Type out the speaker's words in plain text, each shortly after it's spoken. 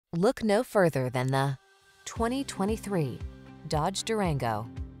Look no further than the 2023 Dodge Durango.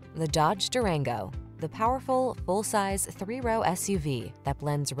 The Dodge Durango, the powerful, full-size, three-row SUV that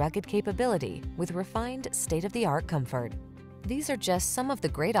blends rugged capability with refined, state-of-the-art comfort. These are just some of the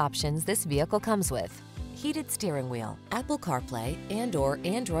great options this vehicle comes with: heated steering wheel, Apple CarPlay and/or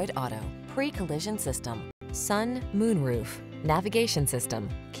Android Auto, pre-collision system, sun, moonroof, navigation system,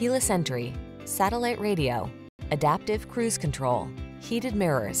 keyless entry, satellite radio, adaptive cruise control, heated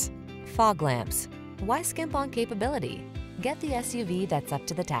mirrors, fog lamps. Why skimp on capability? Get the SUV that's up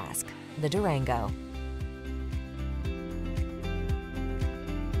to the task, the Durango.